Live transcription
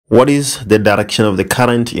What is the direction of the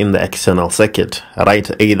current in the external circuit?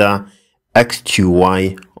 Write either x to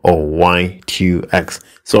y or y to x.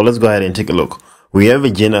 So let's go ahead and take a look. We have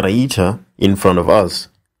a generator in front of us.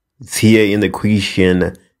 It's here in the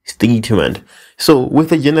question statement. So with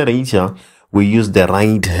the generator, we use the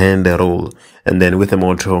right hand rule, and then with the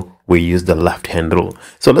motor, we use the left hand rule.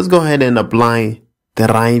 So let's go ahead and apply the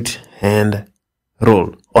right hand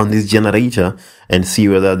rule on this generator and see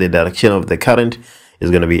whether the direction of the current is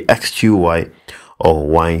going to be x to y or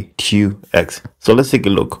y to x. So let's take a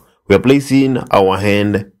look. We are placing our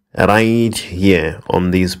hand right here on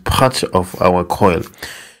this part of our coil.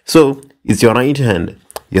 So it's your right hand.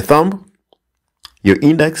 Your thumb, your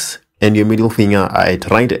index, and your middle finger are at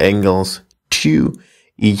right angles to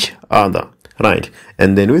each other, right?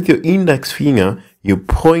 And then with your index finger, you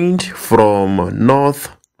point from north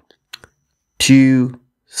to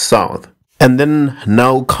south. And then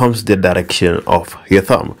now comes the direction of your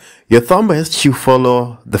thumb. Your thumb has to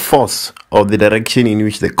follow the force or the direction in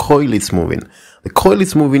which the coil is moving. The coil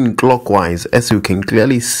is moving clockwise, as you can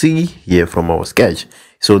clearly see here from our sketch.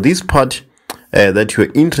 So this part that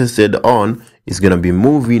you're interested on is going to be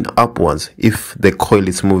moving upwards if the coil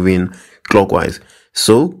is moving clockwise.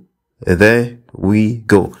 So there we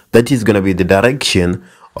go. That is going to be the direction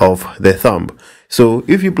of the thumb. So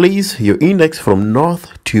if you place your index from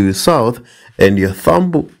north to south and your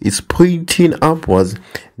thumb is pointing upwards,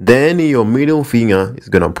 then your middle finger is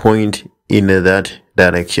going to point in that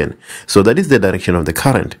direction. So that is the direction of the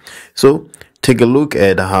current. So take a look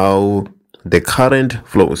at how the current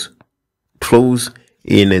flows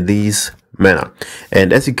in this manner.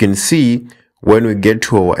 And as you can see, when we get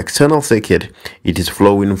to our external circuit, it is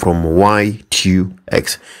flowing from y to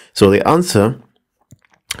x. So the answer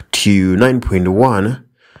to 9.1,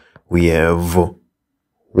 we have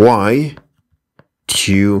y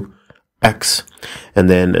to x. And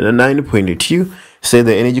then 9.2 say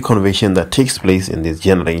the energy conversion that takes place in this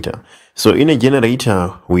generator. So in a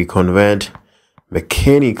generator, we convert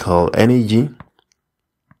mechanical energy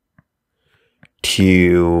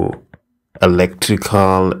to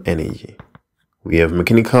electrical energy. We have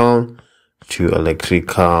mechanical to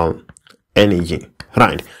electrical energy,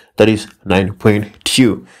 right? That is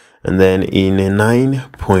 9.2. And then in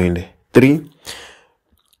 9.3,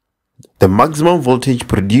 the maximum voltage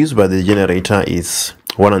produced by the generator is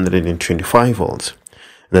 125 volts.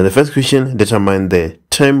 Now the first question, determine the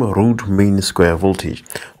term root mean square voltage.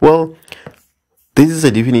 Well, this is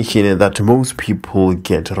a definition that most people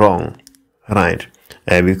get wrong, right?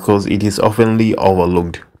 Because it is oftenly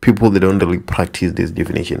overlooked. People, they don't really practice this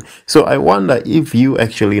definition. So I wonder if you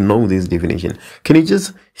actually know this definition. Can you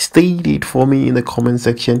just state it for me in the comment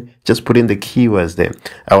section? Just put in the keywords there.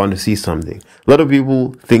 I want to see something. A lot of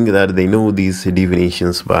people think that they know these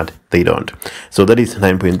definitions, but they don't. So that is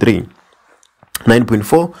 9.3.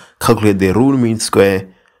 9.4, calculate the root mean square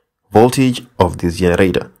voltage of this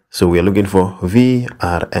generator. So we are looking for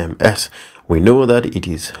VRMS. We know that it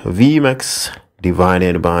is Vmax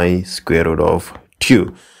divided by square root of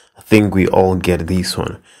 2. I think we all get this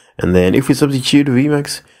one. And then if we substitute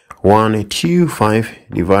Vmax, 125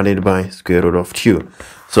 divided by square root of 2.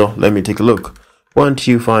 So let me take a look.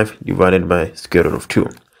 125 divided by square root of 2.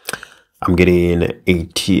 I'm getting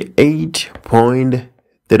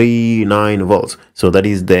 88.39 volts. So that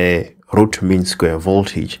is the root mean square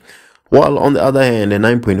voltage. While on the other hand, at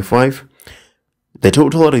 9.5, the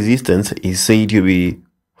total resistance is said to be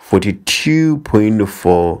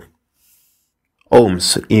 42.4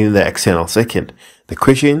 ohms in the external circuit. The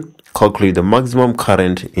question, calculate the maximum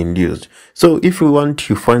current induced. So if we want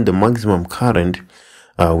to find the maximum current,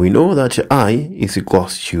 we know that I is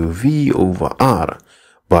equals to V over R.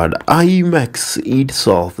 But I max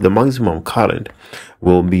itself, the maximum current,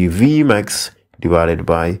 will be V max divided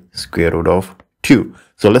by square root of 2.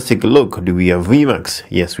 So let's take a look. Do we have V max?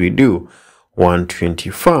 Yes, we do.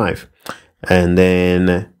 125. And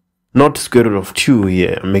then not square root of 2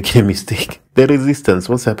 here. I'm making a mistake. The resistance,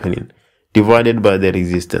 what's happening? Divided by the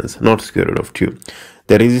resistance, not square root of 2.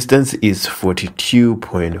 The resistance is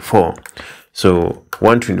 42.4. So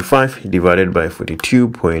 125 divided by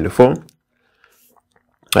 42.4.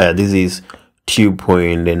 This is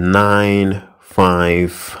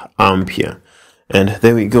 2.95 ampere. And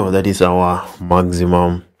there we go. That is our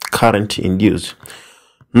maximum current induced.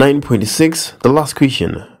 9.6, the last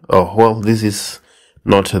question. Oh, well, this is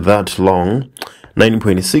not that long.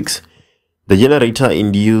 9.6, the generator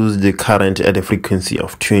induced the current at a frequency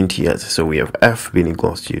of 20 Hz. So we have F being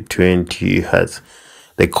equals to 20 Hz.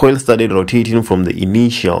 The coil started rotating from the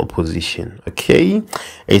initial position. Okay,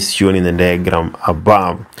 as shown in the diagram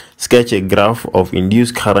above. Sketch a graph of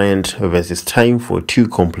induced current versus time for 2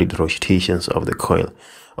 complete rotations of the coil.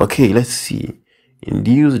 Okay, let's see.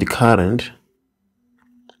 Induced current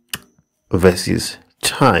versus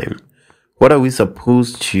time. What are we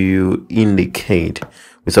supposed to indicate?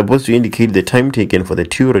 We're supposed to indicate the time taken for the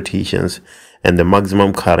 2 rotations and the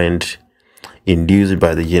maximum current induced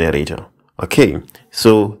by the generator. Okay,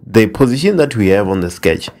 so the position that we have on the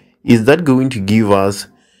sketch, is that going to give us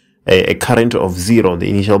a current of 0, the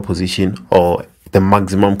initial position, or the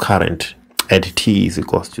maximum current at t is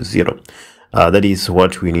equals to 0? That is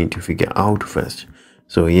what we need to figure out first.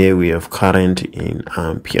 So here we have current in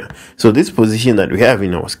ampere. So this position that we have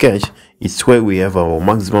in our sketch is where we have our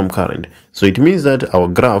maximum current. So it means that our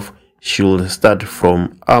graph should start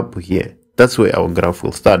from up here. That's where our graph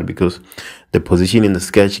will start, because the position in the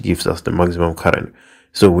sketch gives us the maximum current.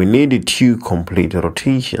 So we need 2 complete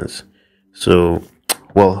rotations. So,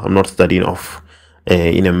 well, I'm not starting off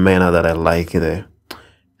in a manner that I like there.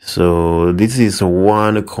 So this is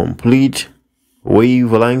 1 complete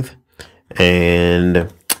wavelength,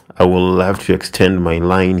 and I will have to extend my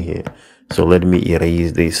line here. So let me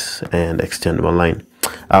erase this and extend my line.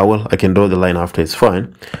 Well, I can draw the line after, it's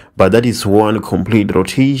fine. But that is 1 complete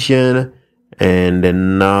rotation. And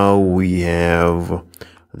then now we have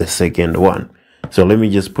the second one. So let me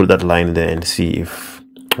just put that line there and see if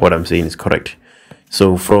what I'm saying is correct.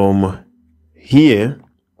 So from here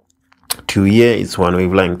to here is 1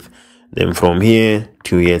 wavelength. Then from here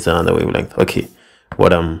to here is another wavelength. Okay,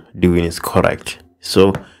 what I'm doing is correct.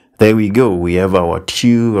 So there we go. We have our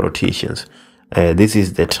 2 rotations. This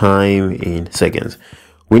is the time in seconds.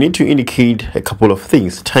 We need to indicate a couple of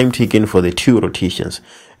things: time taken for the 2 rotations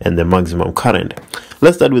and the maximum current.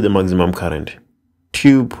 Let's start with the maximum current,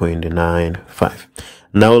 2.95.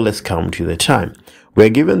 Now let's come to the time. We're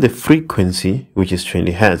given the frequency, which is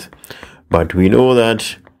 20 Hertz, but we know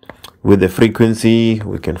that with the frequency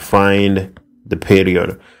we can find the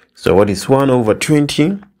period. So what is 1 over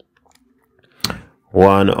 20?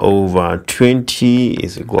 1 over 20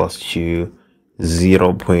 is equals to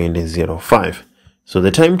 0.05. So the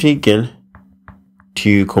time taken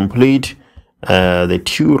to complete the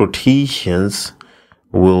 2 rotations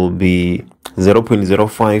will be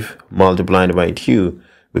 0.05 multiplied by 2,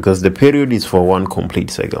 because the period is for 1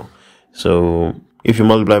 complete cycle. So if you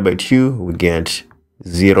multiply by 2, we get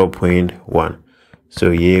 0.1.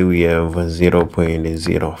 So here we have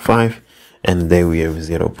 0.05, and there we have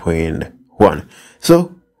 0.1.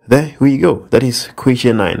 So there we go. That is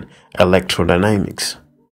question 9, electrodynamics.